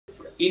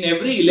in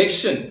every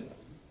election,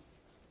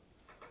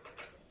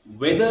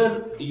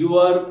 whether you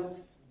are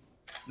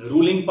the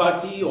ruling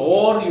party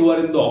or you are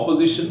in the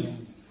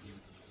opposition,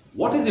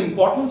 what is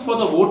important for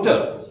the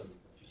voter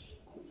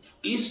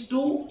is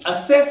to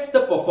assess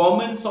the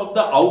performance of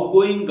the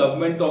outgoing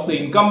government, of the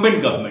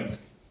incumbent government,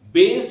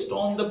 based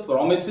on the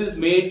promises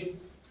made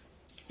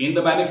in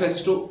the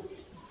manifesto.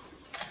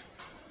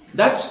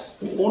 That's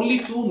only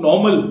too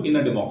normal in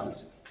a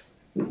democracy.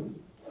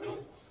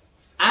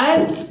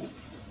 And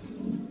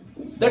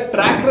the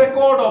track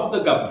record of the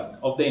government,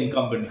 of the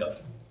incumbent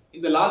government.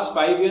 In the last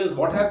 5 years,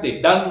 what have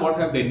they done? What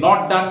have they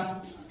not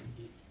done?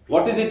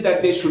 What is it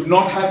that they should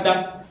not have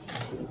done?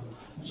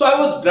 So I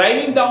was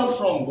driving down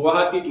from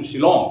Guwahati to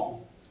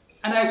Shillong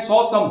and I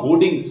saw some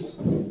hoardings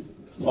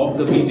of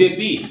the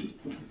BJP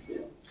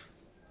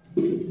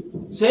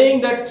saying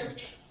that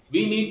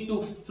we need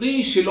to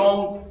free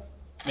Shillong,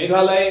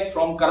 Meghalaya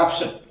from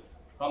corruption,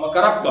 from a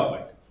corrupt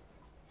government.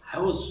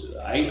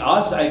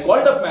 I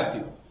called up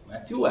Mathew.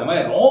 Mathew, am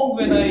I wrong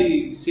when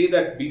I say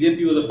that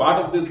BJP was a part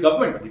of this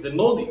government? He said,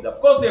 no, of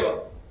course they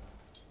were.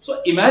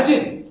 So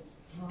imagine,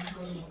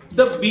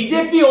 the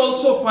BJP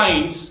also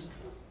finds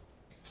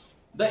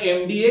the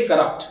MDA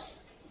corrupt.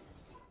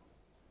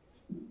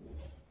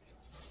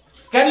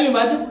 Can you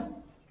imagine?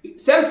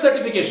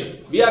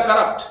 Self-certification, we are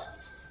corrupt.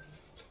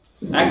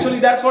 Actually,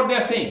 that's what they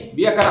are saying,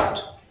 we are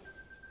corrupt.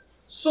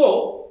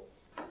 So,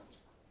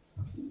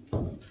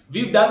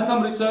 we've done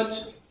some research,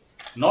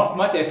 not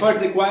much effort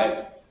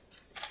required,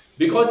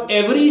 because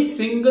every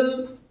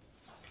single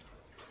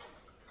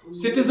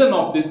citizen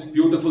of this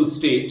beautiful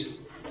state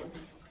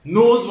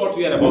knows what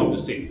we are about to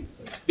say.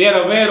 They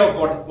are aware of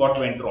what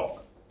went wrong.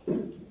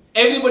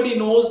 Everybody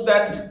knows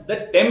that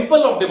the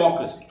temple of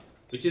democracy,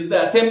 which is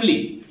the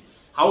assembly,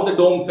 how the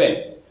dome fell.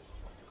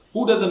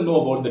 Who doesn't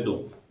know about the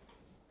dome?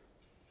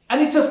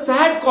 And it's a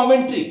sad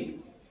commentary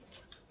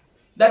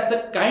that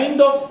the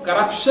kind of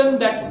corruption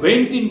that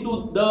went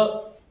into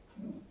the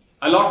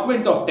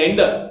allotment of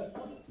tender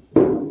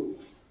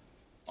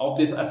of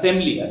this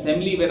assembly,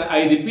 when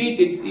I repeat,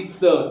 it's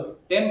the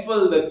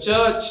temple, the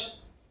church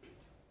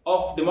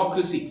of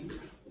democracy.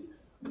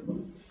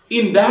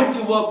 In that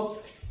you were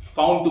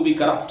found to be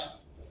corrupt.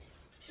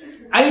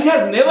 And it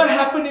has never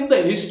happened in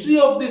the history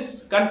of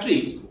this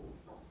country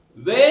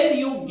where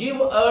you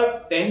give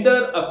a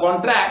tender, a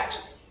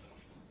contract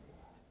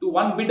to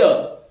one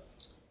bidder,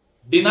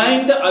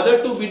 denying the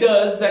other two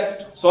bidders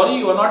that, sorry,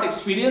 you are not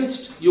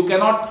experienced, you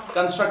cannot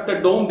construct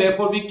a dome,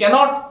 therefore we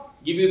cannot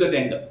give you the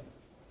tender.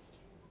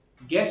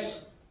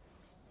 Guess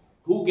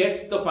who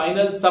gets the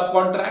final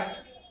subcontract?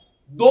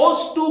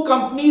 Those two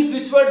companies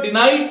which were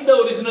denied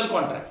the original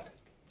contract.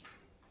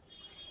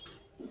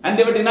 And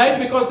they were denied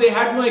because they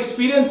had no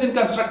experience in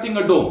constructing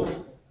a dome.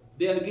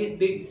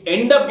 They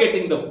end up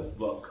getting the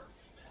work.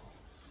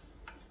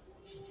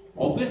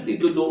 Obviously,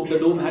 the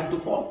dome had to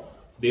fall.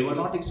 They were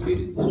not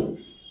experienced.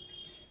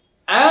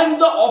 And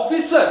the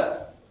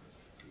officer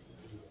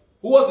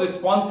who was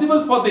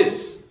responsible for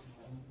this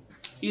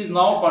is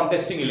now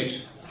contesting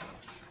elections.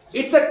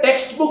 It's a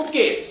textbook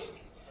case.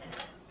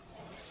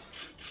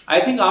 I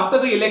think after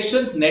the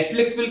elections,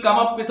 Netflix will come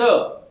up with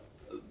a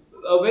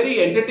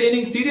very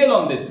entertaining serial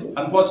on this.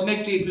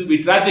 Unfortunately, it will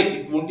be tragic.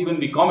 It won't even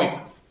be comic.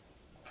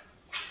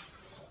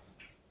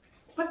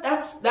 But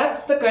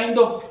that's the kind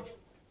of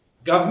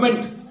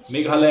government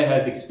Meghalaya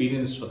has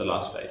experienced for the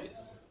last 5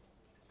 years.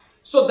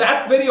 So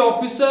that very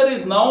officer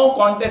is now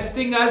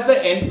contesting as the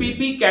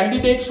NPP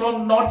candidate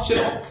from North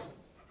Shillong.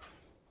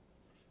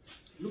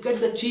 Look at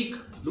the cheek.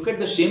 Look at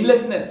the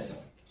shamelessness.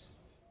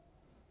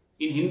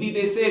 In Hindi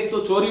they say, ek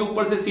to chori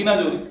upar se sina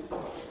jori.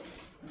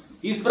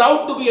 He is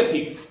proud to be a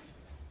thief.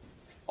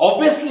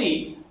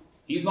 Obviously,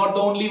 he is not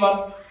the only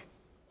one.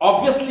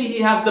 Obviously, he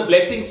has the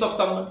blessings of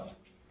someone.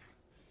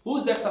 Who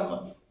is that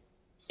someone?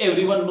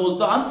 Everyone knows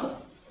the answer.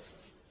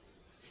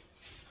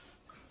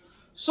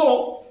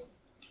 So,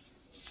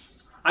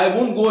 I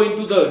won't go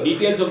into the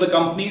details of the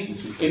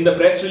companies. In the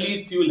press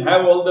release, you will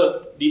have all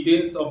the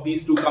details of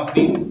these two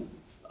companies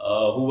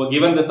who were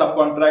given the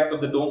subcontract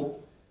of the dome.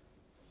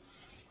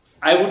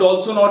 I would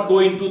also not go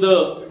into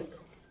the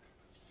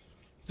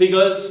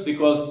figures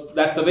because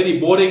that's a very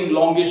boring,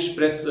 longish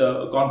press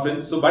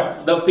conference. So,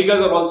 but the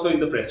figures are also in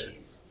the press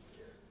release.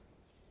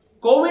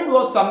 COVID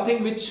was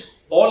something which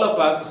all of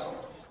us,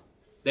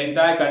 the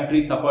entire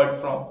country, suffered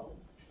from.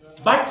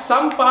 But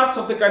some parts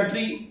of the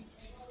country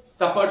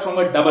suffered from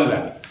a double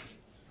whammy.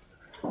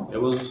 There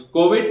was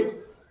COVID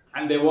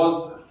and there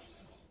was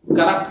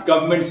corrupt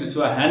governments which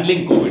were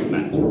handling COVID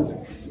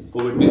management,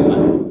 COVID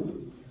mismanagement.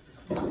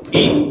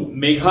 In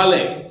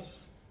Meghalaya,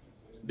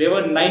 there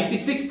were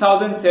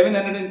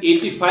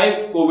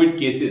 96,785 COVID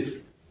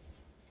cases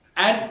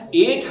and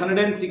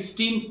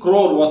 816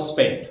 crore was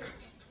spent.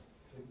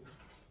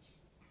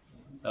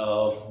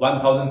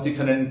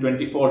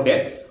 1,624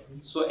 deaths.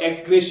 So ex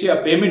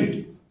gratia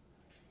payment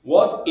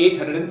was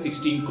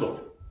 816 crore.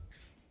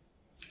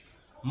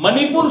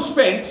 Manipur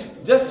spent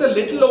just a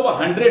little over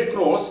 100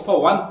 crores for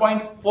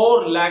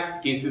 1.4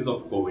 lakh cases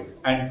of COVID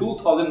and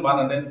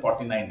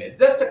 2,149 deaths.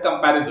 Just a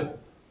comparison.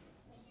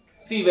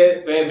 See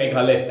where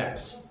Meghalaya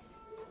stands.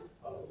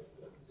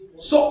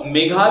 So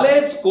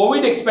Meghalaya's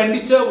COVID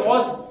expenditure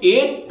was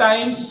 8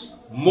 times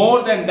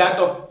more than that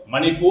of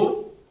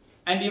Manipur,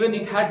 and even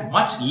it had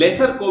much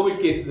lesser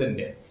COVID cases and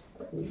deaths.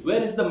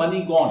 Where is the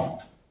money gone?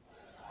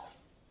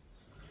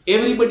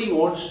 Everybody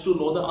wants to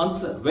know the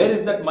answer. Where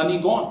is that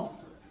money gone?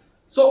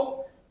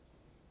 So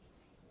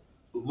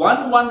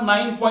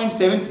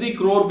 119.73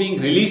 crore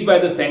being released by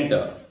the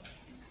center.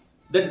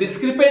 The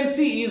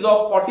discrepancy is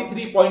of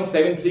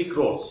 43.73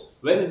 crores.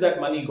 Where is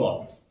that money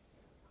gone?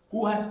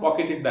 Who has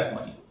pocketed that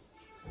money?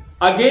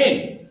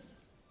 Again,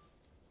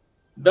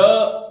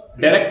 the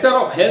Director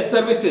of Health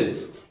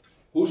Services,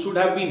 who should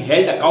have been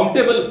held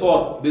accountable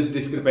for this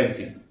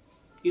discrepancy,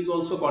 is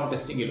also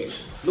contesting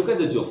election. Look at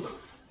the joke.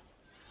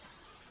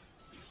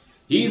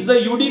 He is the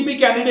UDP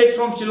candidate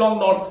from Shillong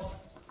North.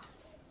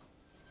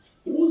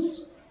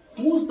 Who's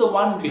the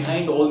one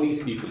behind all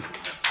these people?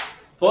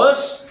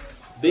 First,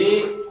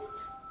 they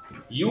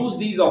use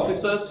these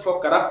officers for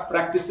corrupt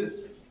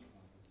practices.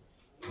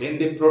 Then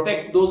they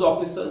protect those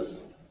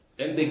officers.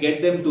 Then they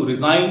get them to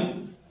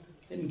resign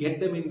and get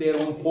them in their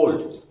own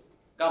fold.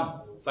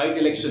 Come, fight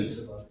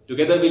elections.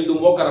 Together we'll do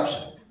more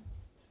corruption.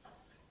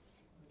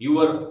 You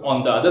were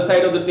on the other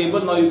side of the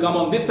table, now you come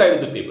on this side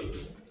of the table.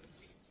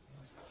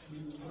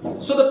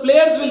 So the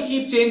players will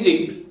keep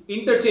changing,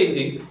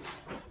 interchanging.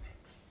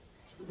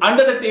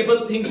 Under the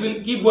table things will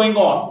keep going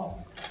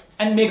on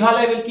and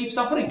Meghalaya will keep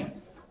suffering.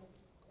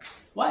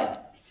 Why?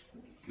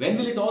 When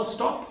will it all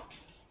stop?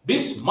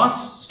 This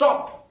must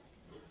stop.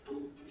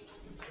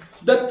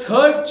 The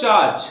third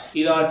charge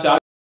in our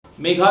charge,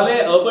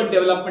 Meghalaya Urban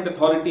Development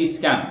Authority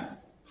scam.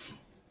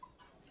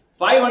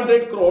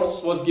 500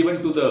 crores was given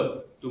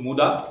to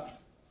MUDA.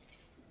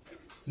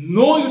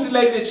 No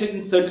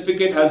utilization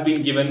certificate has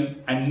been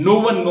given and no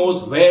one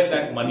knows where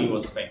that money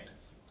was spent.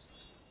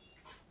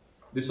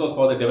 This was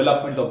for the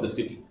development of the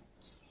city.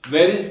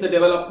 Where is the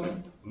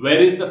development? Where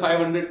is the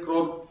 500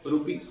 crore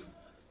rupees?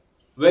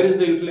 Where is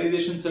the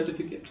utilization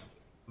certificate?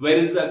 Where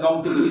is the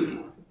accountability?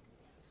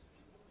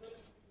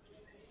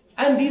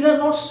 And these are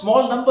not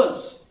small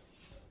numbers.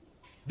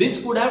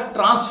 This could have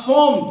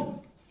transformed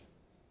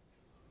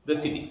the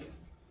city.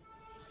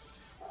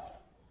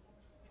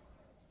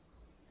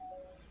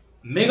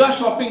 Mega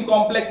shopping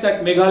complex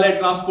at Meghalaya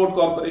Transport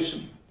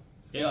Corporation,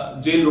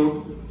 Jail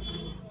Road.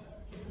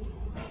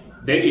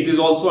 It is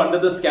also under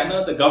the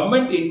scanner. The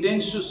government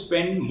intends to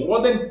spend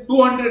more than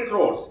 200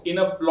 crores in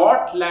a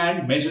plot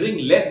land measuring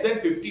less than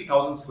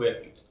 50,000 square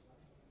feet.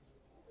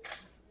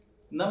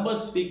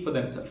 Numbers speak for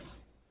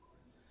themselves.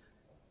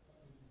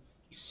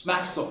 It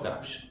smacks of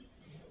corruption.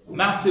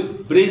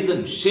 Massive,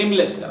 brazen,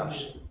 shameless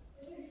corruption.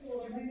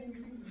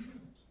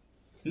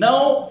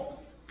 Now,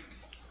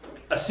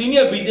 a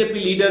senior BJP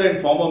leader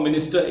and former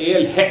minister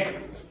𝗟𝗓𝗥,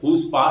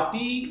 whose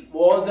party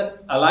was an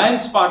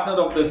alliance partner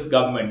of this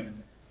government,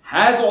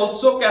 has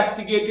also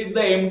castigated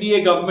the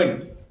MDA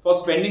government for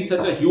spending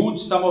such a huge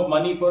sum of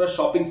money for a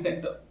shopping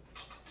center.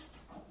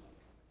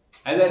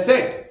 As I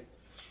said,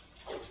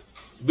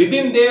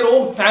 within their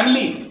own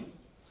family,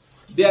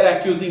 they are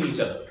accusing each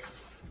other.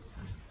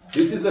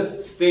 This is the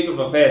state of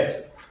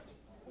affairs.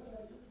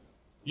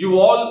 You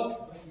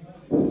all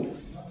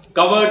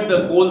covered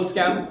the coal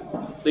scam,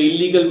 the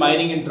illegal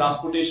mining and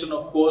transportation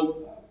of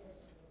coal.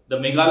 The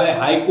Meghalaya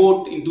High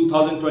Court in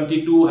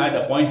 2022 had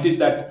appointed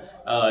that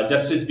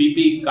Justice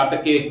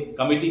𝗣𝗢𝗟𝗚𝗙𝗪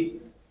committee,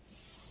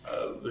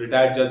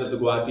 retired judge of the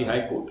Guwahati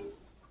High Court.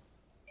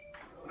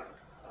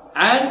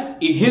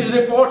 And in his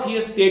report, he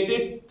has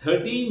stated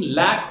 13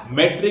 lakh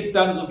metric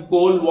tons of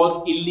coal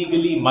was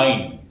illegally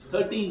mined.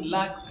 13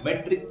 lakh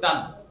metric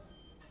ton.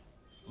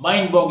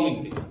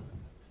 Mind-boggling figure.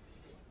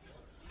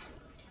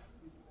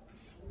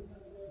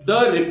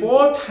 The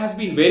report has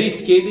been very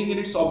scathing in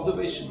its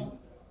observation.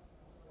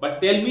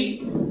 But tell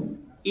me,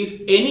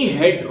 if any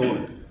head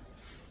rolled,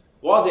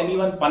 was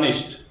anyone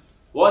punished?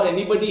 Was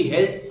anybody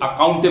held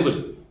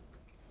accountable?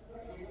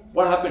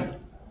 What happened?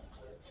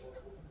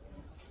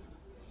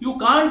 You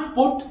can't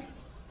put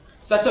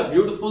such a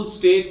beautiful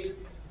state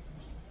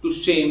to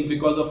shame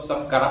because of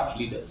some corrupt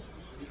leaders.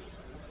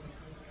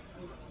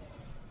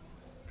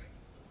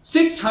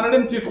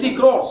 650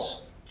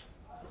 crores.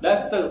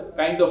 That's the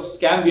kind of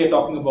scam we are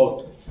talking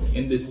about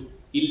in this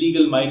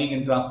illegal mining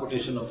and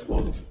transportation of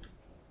coal.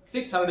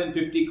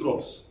 650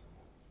 crores.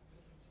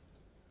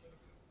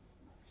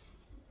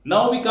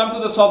 Now we come to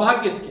the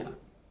𝗡𝗢𝗥𝗧𝗛𝗘𝗔𝗬𝗔 scam.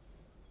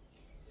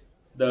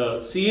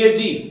 The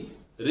CAG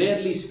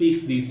rarely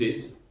speaks these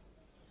days.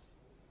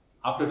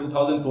 After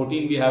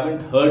 2014, we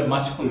haven't heard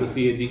much from the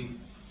CAG.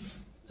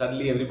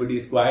 Suddenly everybody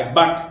is quiet.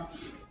 But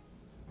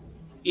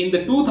in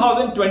the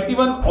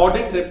 2021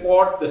 audit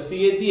report, the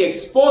CAG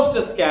exposed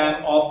a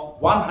scam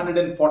of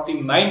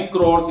 149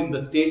 crores in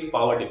the state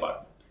power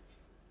department.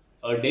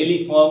 A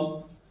Delhi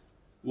firm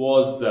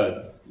was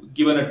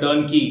given a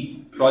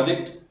turnkey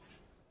project.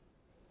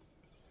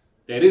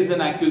 There is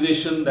an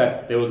accusation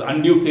that there was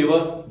undue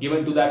favor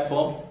given to that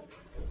firm.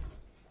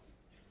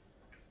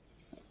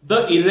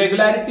 The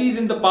irregularities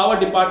in the power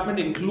department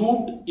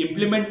include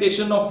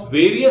implementation of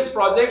various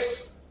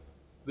projects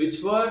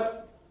which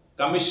were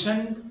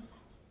commissioned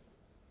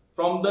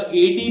from the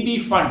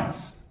ADB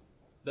funds,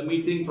 the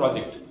metering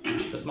project,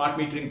 the smart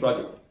metering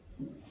project.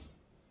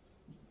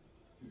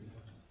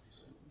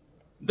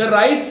 The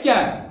rice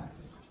scam,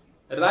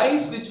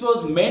 rice which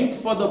was meant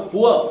for the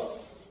poor,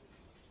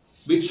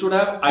 which should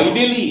have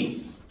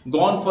ideally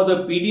gone for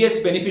the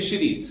PDS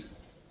beneficiaries,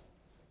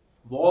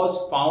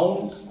 was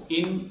found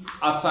in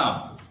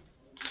Assam.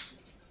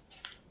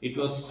 It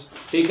was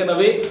taken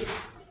away.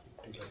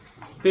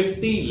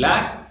 50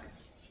 lakh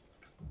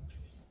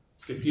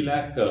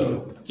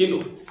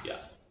kilo. Yeah.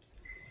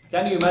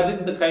 Can you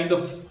imagine the kind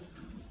of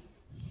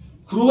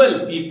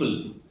cruel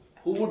people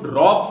who would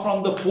rob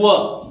from the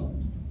poor?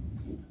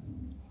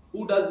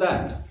 Who does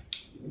that?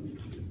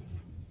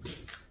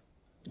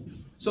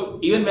 So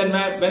even when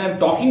I'm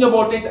talking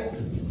about it,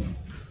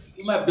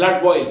 my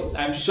blood boils.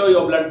 I'm sure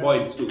your blood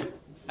boils too.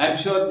 I'm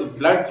sure the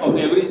blood of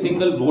every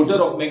single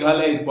voter of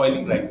Meghalaya is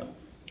boiling right now.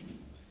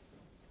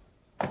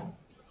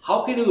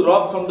 How can you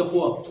rob from the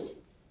poor?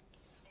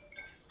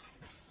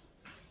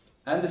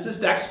 And this is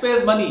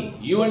taxpayers' money.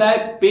 You and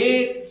I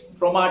pay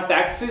from our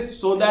taxes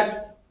so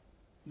that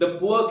the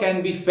poor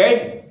can be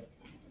fed.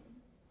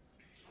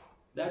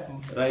 That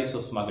rice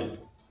was smuggled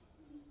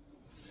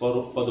for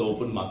the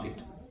open market.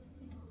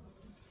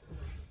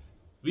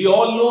 We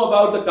all know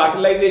about the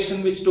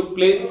cartelization which took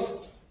place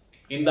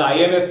in the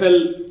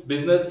IMFL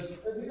business,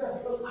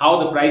 how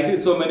the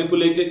prices were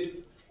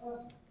manipulated.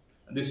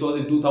 This was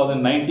in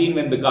 2019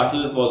 when the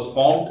cartel was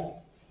formed.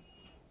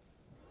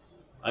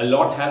 A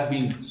lot has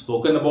been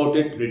spoken about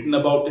it, written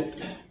about it.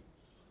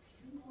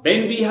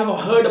 Then we have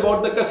heard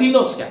about the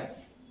casino scam.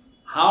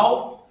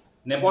 How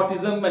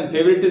nepotism and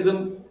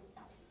favoritism,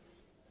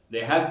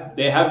 there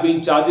have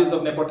been charges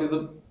of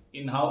nepotism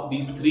in how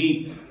these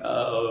three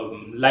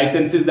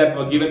licenses that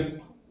were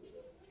given.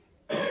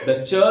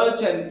 The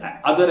church and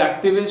other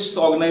activists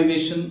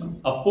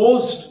organization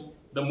opposed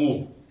the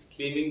move,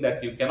 claiming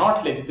that you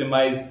cannot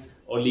legitimize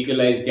or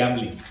legalize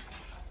gambling.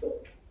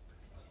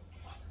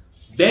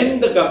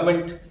 Then the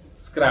government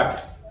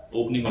scrapped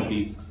opening of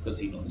these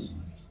casinos.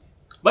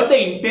 But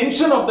the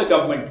intention of the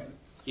government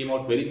came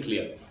out very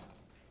clear.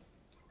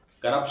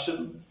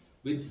 Corruption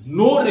with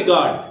no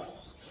regard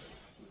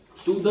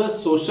to the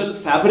social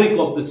fabric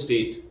of the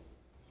state.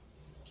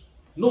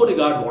 No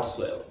regard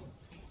whatsoever.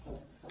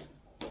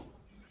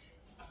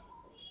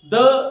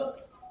 There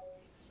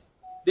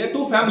are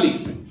two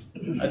families,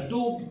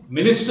 two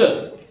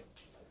ministers.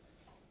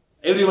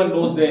 Everyone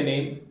knows their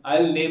name.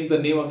 I'll name the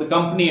name of the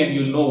company and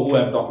you'll know who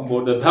I'm talking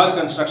about. The 𝗟𝗓𝗏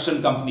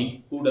Construction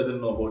Company. Who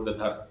doesn't know about the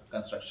𝗟𝗓𝗏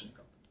Construction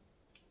Company?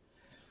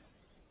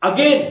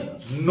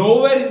 Again,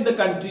 nowhere in the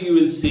country you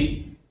will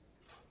see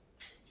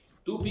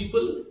two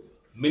people,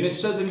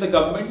 ministers in the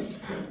government,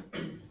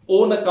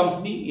 own a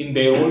company in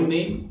their own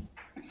name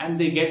and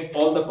they get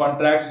all the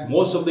contracts,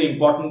 most of the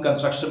important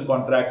construction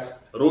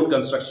contracts, road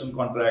construction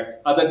contracts,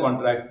 other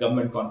contracts,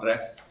 government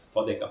contracts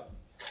for their company.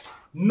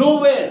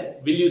 Nowhere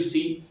will you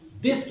see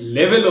this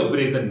level of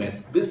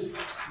brazenness, this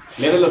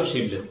level of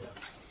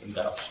shamelessness in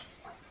corruption.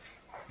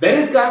 There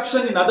is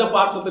corruption in other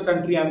parts of the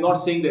country. I am not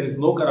saying there is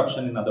no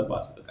corruption in other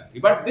parts of the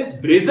country, but this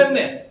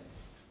brazenness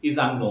is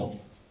unknown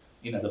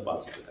in other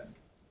parts of the country.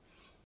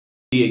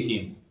 MDA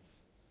came.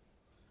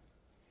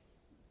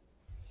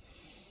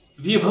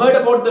 We have heard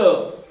about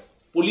the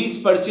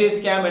police purchase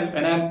scam,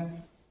 and I am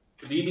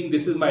reading,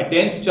 this is my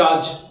 10th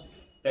charge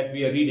that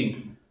we are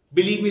reading.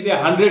 Believe me, there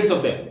are hundreds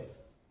of them.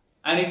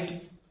 And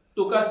it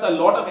took us a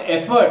lot of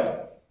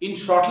effort in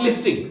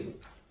shortlisting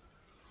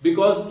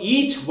because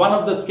each one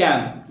of the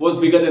scam was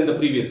bigger than the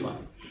previous one.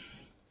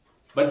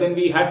 But then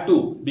we had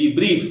to be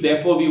brief,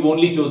 therefore we've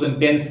only chosen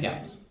 10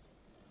 scams.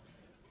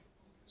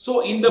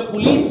 So in the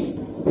police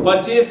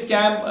purchase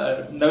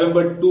scam,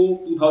 November 2,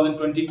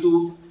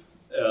 2022,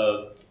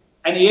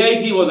 an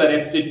AIG was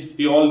arrested,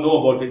 we all know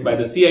about it, by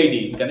the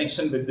CID in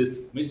connection with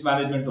this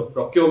mismanagement of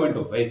procurement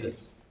of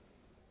vehicles.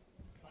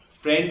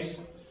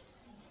 Friends,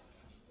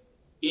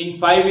 in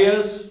 5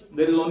 years,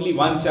 there is only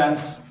one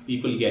chance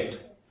people get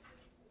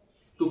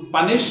to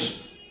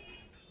punish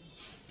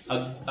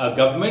a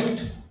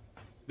government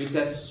which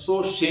has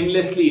so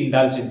shamelessly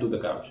indulged into the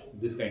corruption,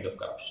 this kind of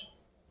corruption.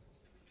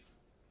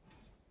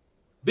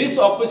 This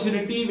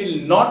opportunity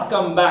will not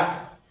come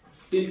back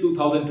till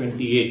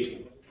 2028.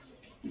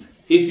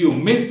 If you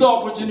miss the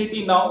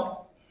opportunity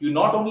now, you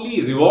not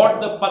only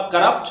reward the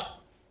corrupt,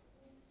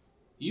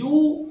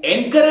 you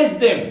encourage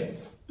them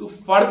to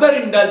further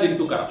indulge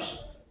into corruption.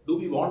 Do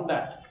we want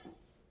that?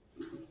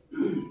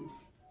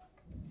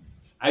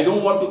 I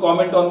don't want to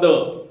comment on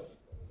the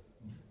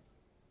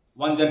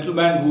one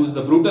gentleman who is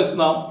the Brutus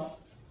now.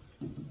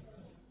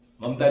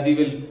 Mamtaji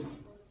will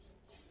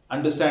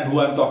understand who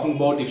I am talking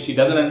about. If she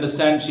doesn't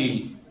understand,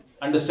 she'll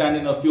understand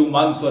in a few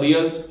months or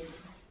years.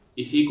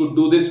 If he could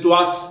do this to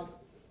us,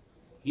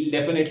 he'll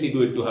definitely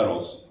do it to her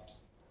also.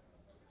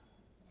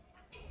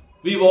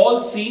 We've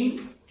all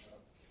seen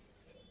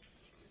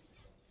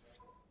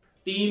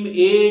Team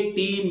A,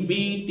 Team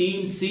B,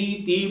 Team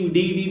C, Team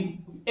D.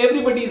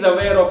 Everybody is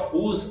aware of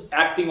who's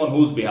acting on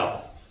whose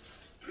behalf.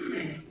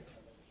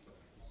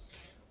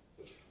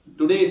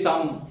 Today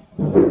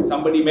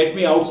somebody met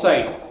me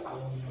outside,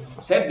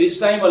 said this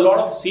time a lot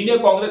of senior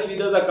Congress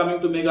leaders are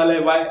coming to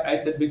Meghalaya. Why? I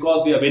said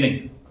because we are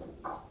winning.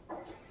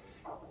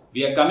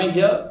 We are coming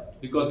here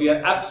because we are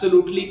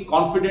absolutely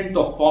confident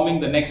of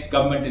forming the next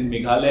government in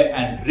Meghalaya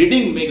and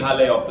ridding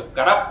Meghalaya of the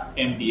corrupt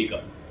MDA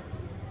government.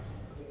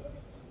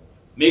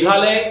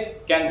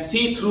 Meghalaya can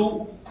see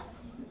through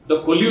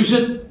the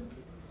collusion,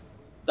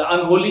 the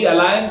unholy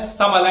alliance.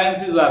 Some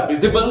alliances are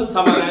visible,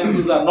 some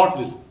alliances are not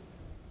visible.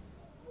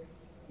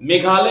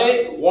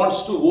 Meghalaya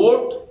wants to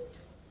vote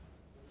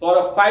for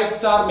a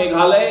 5-star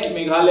Meghalaya.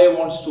 Meghalaya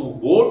wants to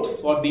vote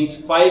for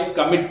these 5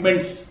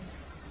 commitments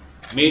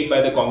made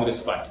by the Congress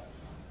party.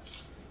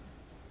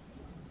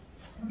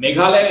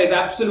 Meghalaya is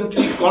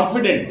absolutely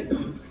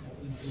confident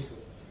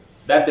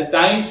that the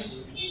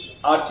times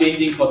are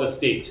changing for the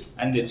state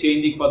and they're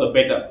changing for the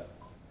better.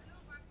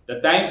 The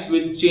times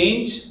will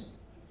change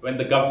when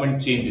the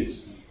government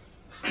changes.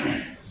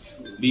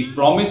 We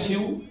promise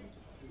you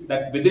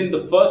that within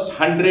the first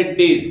 100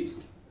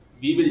 days,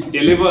 we will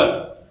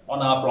deliver on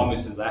our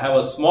promises. I have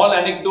a small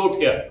anecdote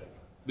here,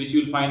 which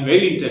you will find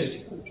very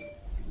interesting.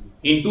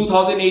 In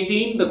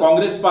 2018, the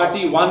Congress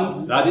party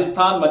won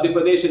Rajasthan, Madhya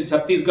Pradesh and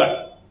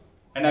Chhattisgarh.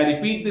 And I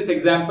repeat this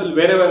example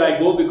wherever I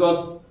go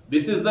because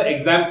this is the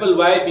example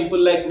why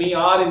people like me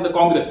are in the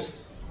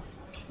Congress.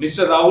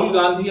 Mr. Rahul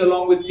Gandhi,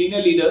 along with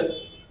senior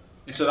leaders,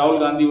 Mr. Rahul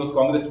Gandhi was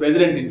Congress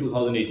president in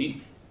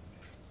 2018,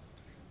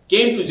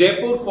 came to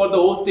Jaipur for the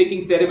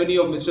oath-taking ceremony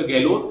of Mr.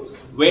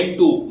 𝗟𝗓𝗓𝗚, went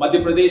to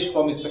Madhya Pradesh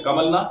for Mr.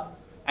 Kamal Nath,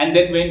 and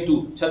then went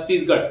to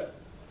Chhattisgarh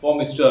for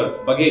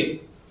Mr.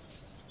 Baghel.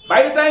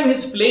 By the time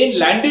his plane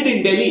landed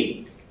in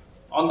Delhi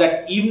on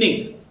that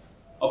evening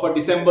of a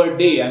December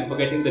day, I am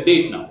forgetting the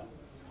date now,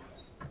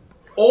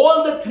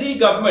 all the 3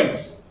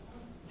 governments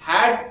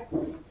had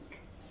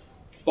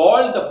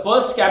called the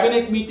first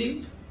cabinet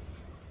meeting,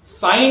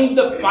 signed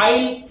the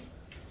file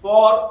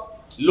for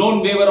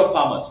loan waiver of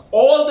farmers.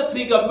 All the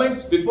 3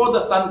 governments before the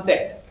sun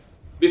set,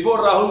 before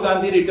Rahul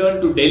Gandhi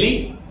returned to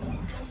Delhi,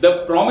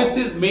 the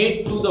promises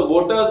made to the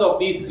voters of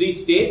these 3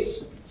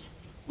 states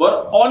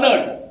were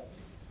honored.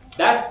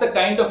 That's the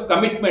kind of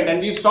commitment,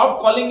 and we've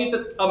stopped calling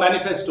it a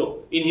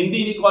manifesto. In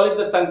Hindi, we call it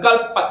the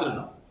Sankalp Patra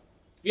now.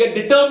 We are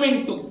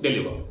determined to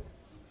deliver.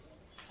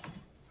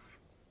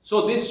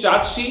 So this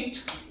charge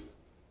sheet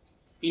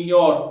in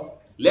your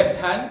left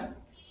hand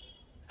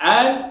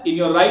and in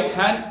your right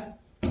hand,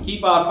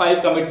 keep our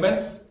 5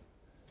 commitments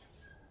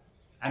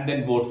and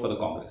then vote for the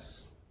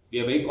Congress. We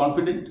are very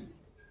confident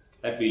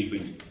that we will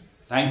win.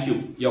 Thank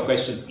you. Your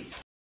questions,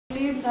 please. I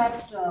believe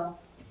that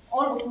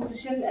all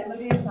opposition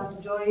MLAs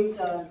have joined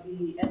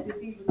the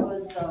LPP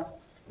because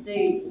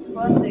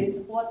they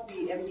support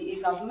the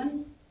MDA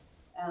government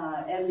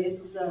and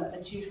its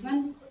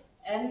achievement,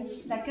 and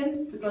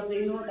second because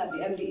they know that the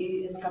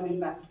MDA is coming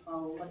back to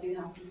power. What do you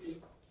have to say?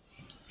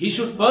 He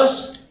should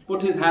first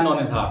put his hand on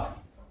his heart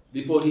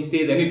before he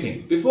says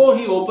anything. Before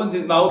he opens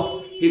his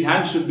mouth, his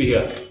hand should be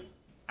here.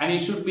 And he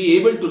should be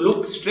able to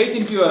look straight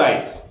into your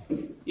eyes.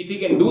 If he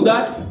can do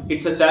that,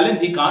 it's a challenge.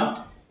 He can't,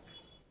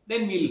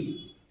 then we'll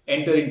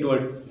enter into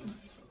a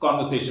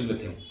conversation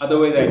with him.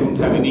 Otherwise, I don't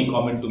have any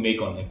comment to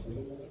make on him.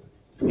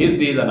 His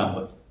days are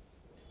numbered.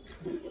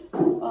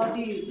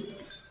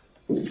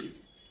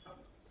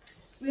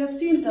 We have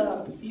seen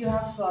you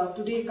have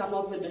today come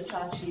up with a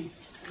charge sheet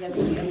against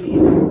the MDA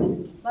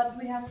government, but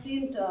we have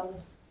seen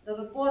the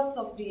reports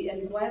of the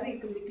inquiry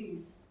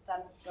committees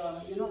that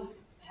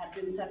have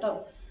been set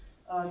up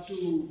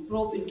to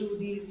probe into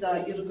these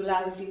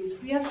irregularities.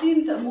 We have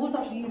seen most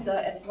of these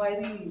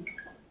inquiry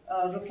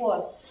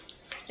reports.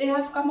 They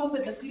have come up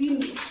with a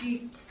clean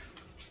sheet,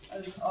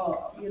 against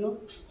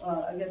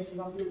the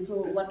government. So,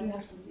 what do you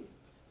have to say?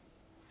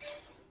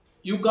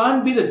 You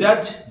can't be the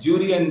judge,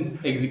 jury, and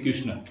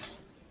executioner.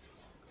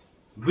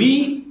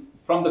 We,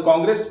 from the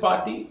Congress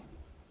party,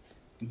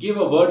 give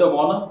a word of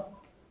honor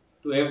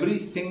to every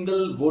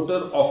single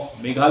voter of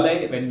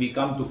Meghalaya when we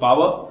come to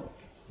power.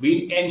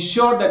 We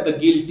ensure that the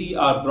guilty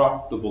are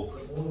brought to book.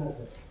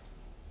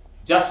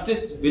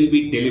 Justice will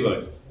be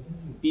delivered.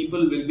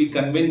 People will be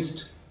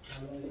convinced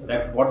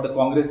that what the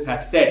Congress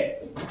has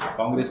said,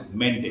 Congress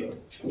meant it.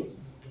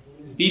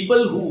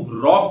 People who've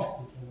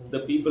robbed the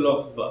people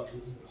of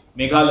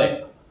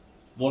Meghalaya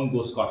won't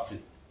go scot-free.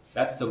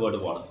 That's the word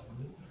of honor.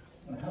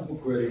 I have a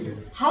query here.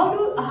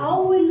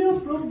 How will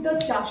you prove the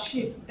charge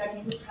sheet that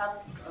you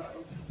have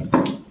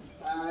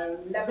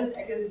leveled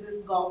against this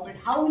government?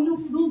 How will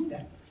you prove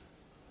that?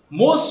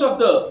 Most of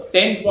the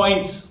 10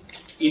 points,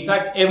 in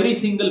fact, every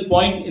single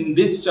point in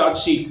this charge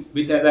sheet,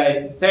 which as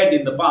I said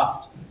in the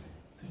past,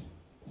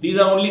 these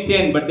are only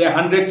 10, but there are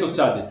hundreds of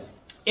charges.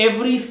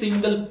 Every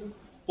single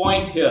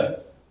point here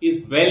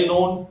is well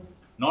known,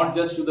 not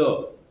just to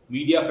the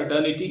media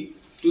fraternity,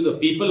 to the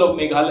people of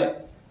Meghalaya.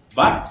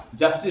 But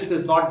justice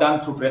is not done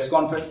through press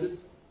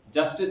conferences.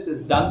 Justice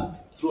is done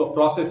through a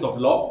process of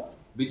law,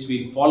 which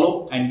we'll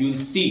follow, and you'll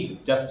see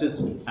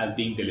justice as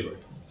being delivered.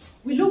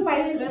 Will you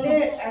file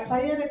a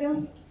FIR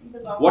against the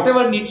government?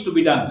 Whatever needs to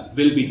be done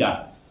will be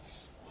done,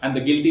 and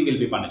the guilty will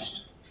be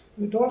punished.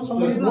 You told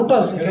somebody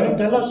Brutus. Can you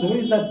tell us who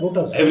is that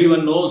Brutus?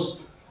 Everyone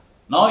knows.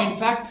 Now, in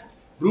fact,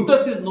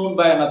 Brutus is known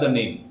by another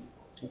name,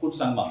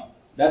 𝗡𝗢𝗡𝗪𝗓.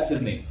 That's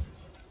his name.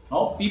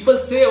 Now, people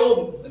say,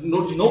 oh,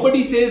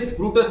 nobody says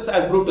Brutus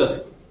as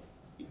Brutus.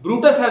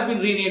 Brutus has been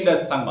renamed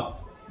as Sangma,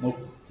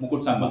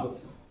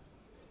 𝗡𝗢𝗡𝗪𝗓.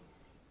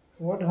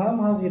 What harm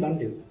has he done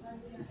to you?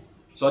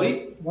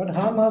 Sorry? What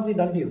harm has he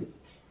done to you?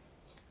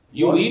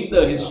 You read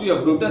the history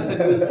of Brutus and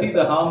you will see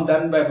the harm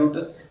done by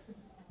Brutus.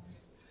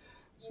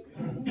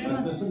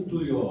 I listened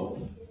to your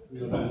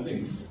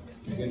ranting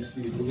against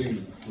the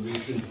ruling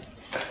coalition.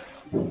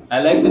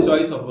 I like the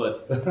choice of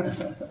words.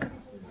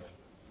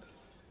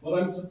 Well,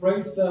 I'm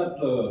surprised that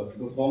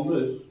the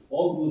Congress,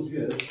 all those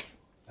years,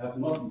 have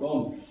not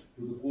gone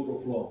to the court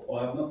of law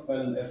or have not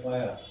filed an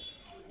FIR.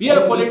 We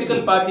are a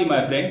political party,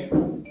 my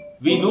friend.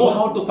 We know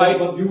how to fight.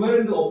 But you were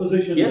in the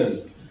opposition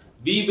Yes, then.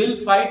 we will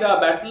fight our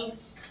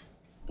battles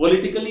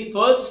politically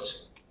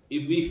first.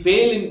 If we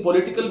fail in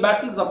political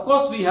battles, of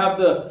course we have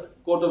the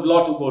court of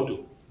law to go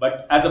to.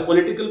 But as a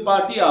political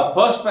party, our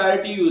first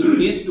priority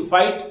is to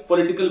fight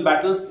political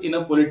battles in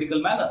a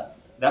political manner.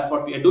 That's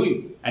what we are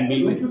doing. And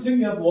we Don't you think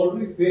you have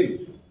already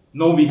failed?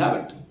 No, we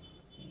haven't.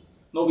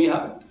 No, we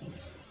haven't.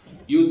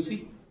 You will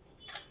see.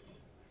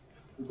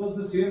 Because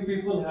the same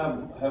people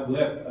have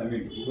left, I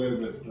mean, who were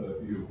with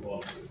you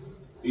all.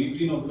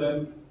 18 of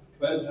them,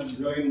 12 have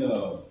joined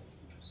the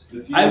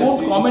TLC. I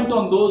won't comment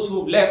on those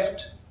who've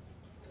left.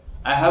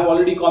 I have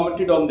already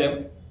commented on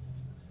them.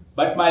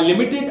 But my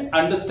limited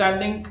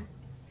understanding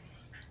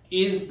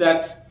is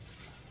that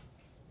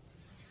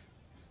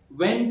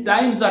when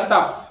times are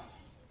tough,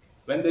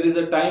 when there is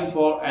a time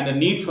for and a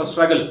need for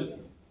struggle,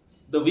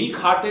 the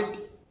weak-hearted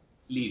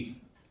leave.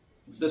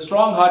 The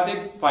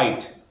strong-hearted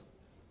fight.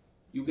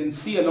 You can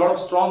see a lot of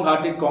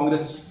strong-hearted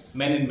Congress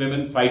men and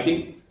women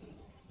fighting.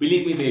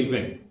 Believe me, they'll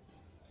win.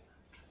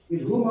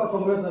 With whom our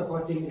Congress are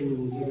fighting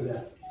in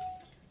Meghalaya?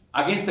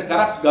 Against the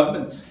corrupt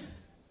governments.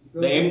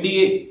 The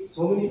MDA.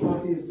 So many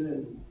parties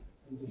there.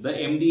 The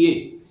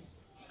MDA.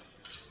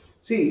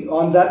 See,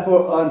 on that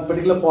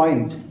particular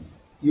point,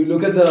 you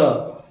look at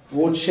the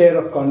vote share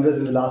of Congress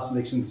in the last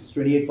elections,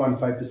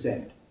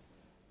 28.5%.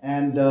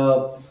 And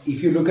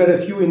if you look at a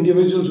few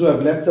individuals who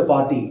have left the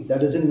party, that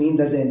doesn't mean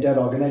that the entire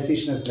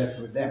organization has left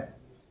with them.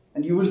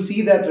 And you will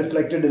see that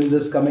reflected in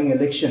this coming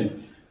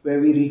election, where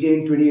we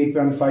retain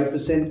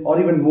 28.5% or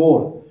even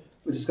more,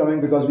 which is coming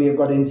because we have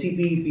got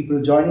NCP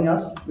people joining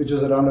us, which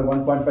was around a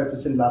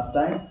 1.5% last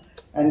time.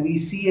 And we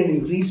see an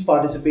increased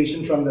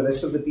participation from the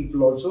rest of the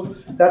people also.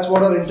 That's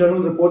what our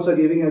internal reports are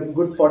giving, a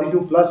good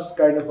 42 plus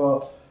kind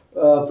of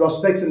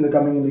prospects in the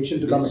coming election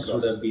to come across.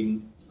 This should have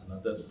been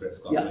another press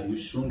conference. Yeah. You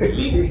shouldn't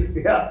believe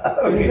it. Yeah,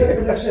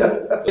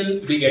 okay.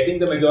 We'll be getting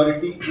the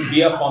majority.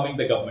 We are forming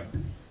the government.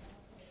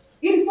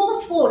 In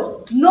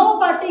post-poll, no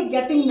party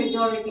getting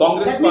majority.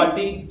 Congress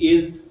party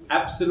is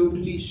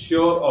absolutely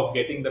sure of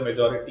getting the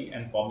majority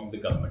and forming the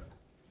government.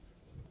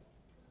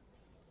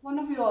 One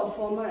of your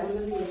former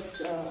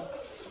MLAs,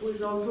 who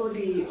is also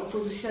the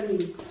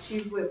opposition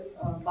chief whip,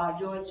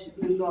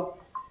 𝗡𝗢𝗥𝗧𝗛𝗘𝗔𝗬𝗔,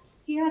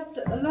 he had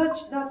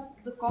alleged that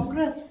the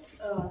Congress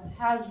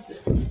has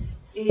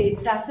a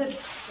tacit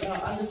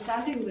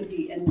understanding with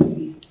the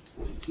NDA.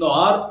 No,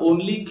 our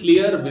only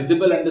clear,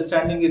 visible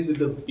understanding is with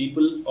the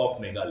people of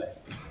Meghalaya.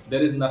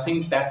 There is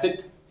nothing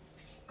tacit,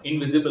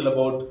 invisible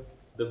about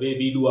the way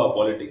we do our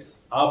politics.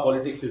 Our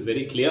politics is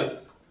very clear,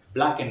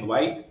 black and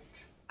white,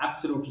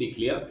 absolutely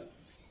clear,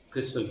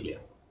 crystal clear.